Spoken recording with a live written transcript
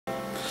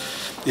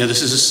Yeah,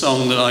 this is a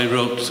song that I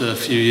wrote a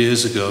few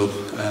years ago,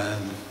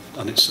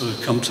 and it's sort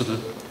of come to the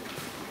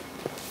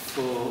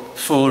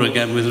fore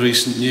again with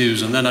recent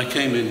news. And then I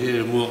came in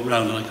here and walked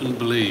around, and I couldn't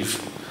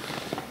believe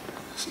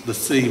the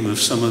theme of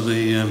some of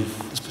the,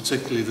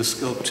 particularly the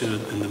sculpture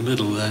in the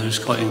middle there is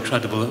quite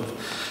incredible.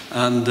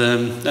 And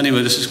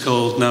anyway, this is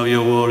called Now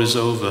Your War Is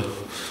Over.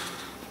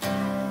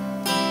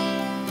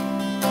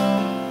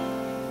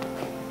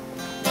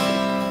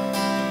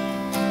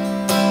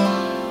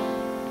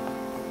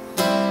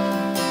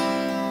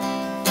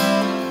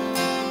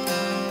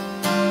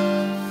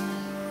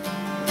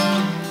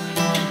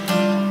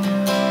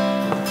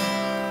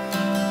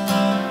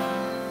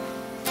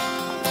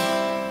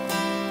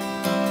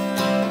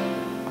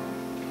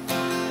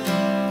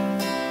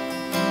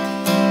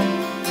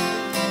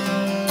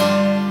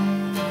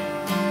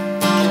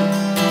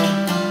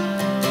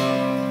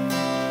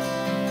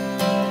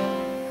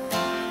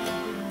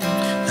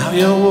 Now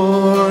your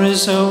war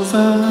is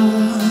over.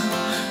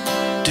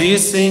 Do you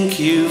think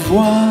you've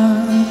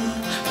won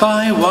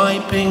by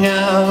wiping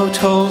out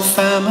whole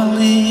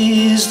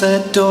families,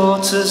 their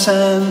daughters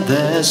and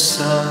their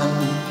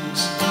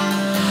sons?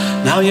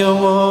 Now your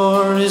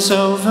war is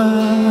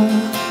over.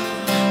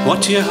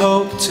 What do you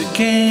hope to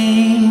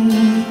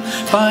gain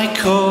by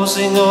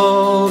causing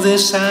all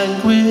this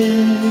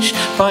anguish,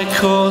 by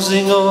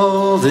causing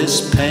all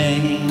this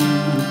pain?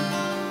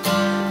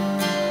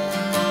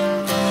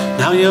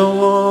 Now your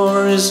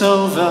war is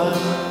over,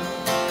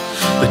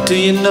 but do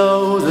you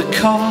know the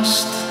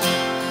cost?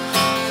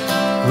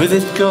 With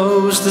it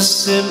goes the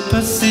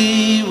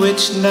sympathy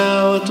which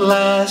now at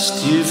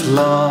last you've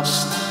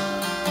lost.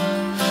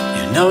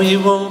 You know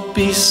you won't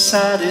be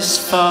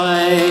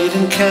satisfied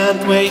and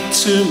can't wait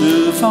to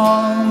move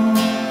on.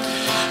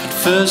 At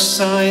first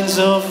signs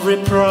of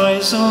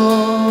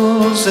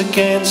reprisals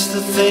against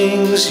the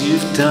things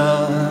you've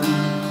done.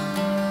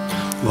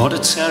 What a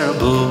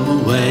terrible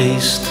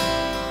waste.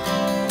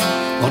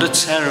 What a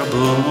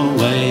terrible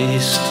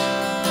waste.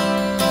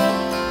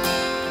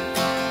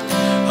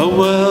 A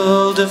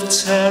world of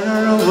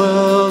terror, a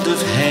world of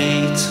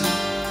hate,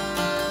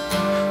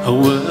 a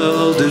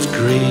world of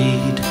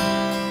greed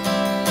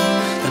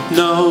that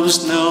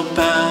knows no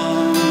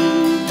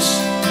bounds,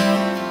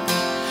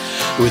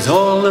 with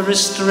all the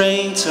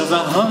restraint of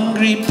a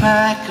hungry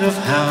pack of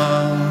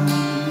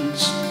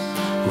hounds.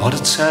 What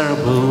a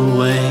terrible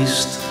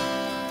waste.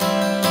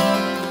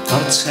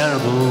 What a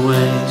terrible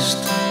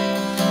waste.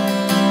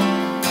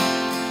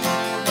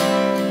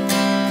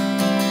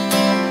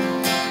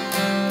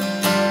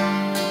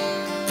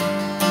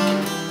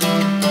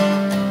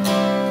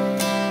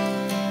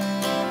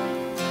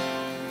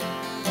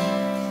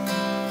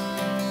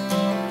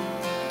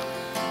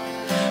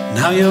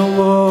 Now your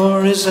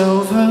war is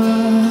over,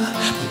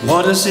 but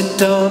what has it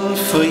done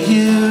for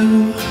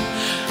you?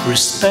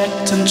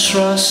 Respect and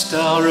trust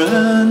are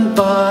earned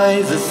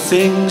by the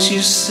things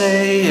you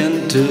say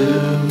and do.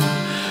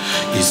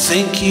 You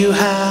think you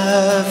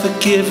have a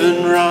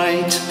given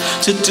right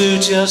to do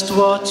just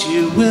what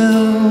you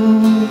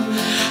will,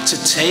 to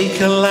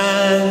take a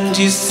land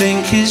you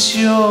think is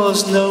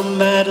yours no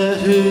matter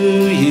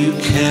who you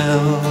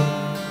kill.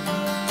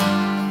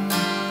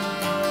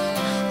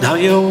 Now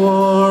your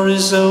war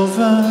is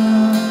over.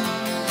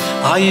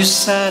 Are you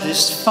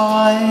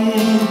satisfied?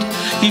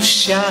 You've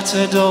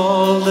shattered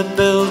all the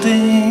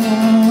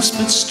buildings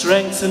but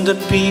strengthened a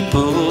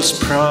people's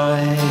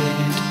pride.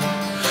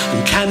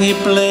 And can you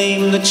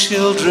blame the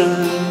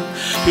children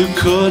who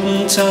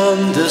couldn't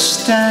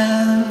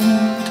understand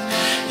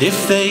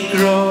if they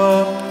grow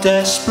up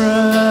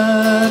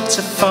desperate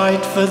to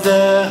fight for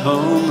their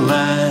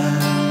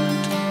homeland?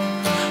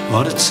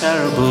 What a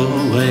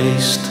terrible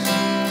waste.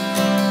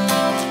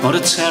 What a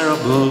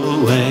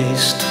terrible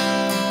waste.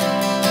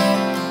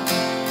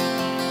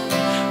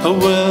 A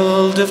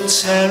world of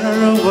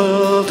terror, a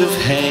world of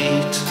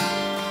hate,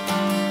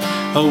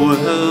 a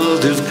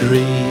world of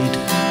greed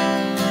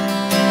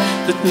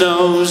that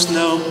knows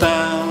no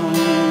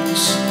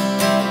bounds,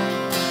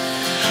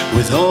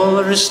 with all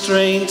the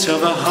restraint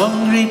of a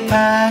hungry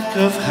pack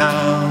of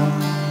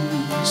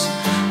hounds.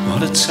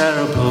 What a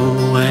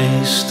terrible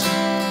waste.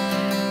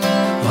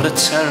 What a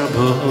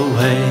terrible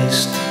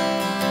waste.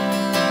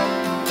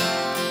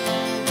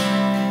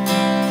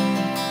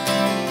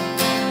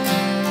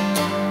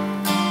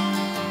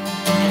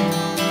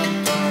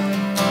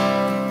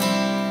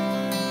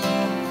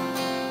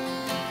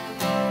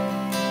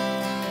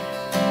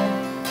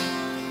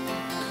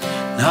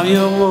 Now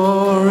your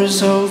war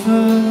is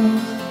over.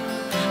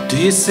 Do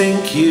you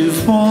think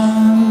you've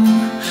won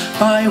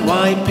by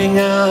wiping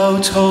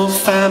out whole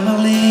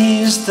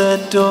families, their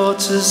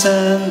daughters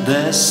and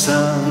their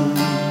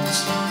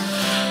sons?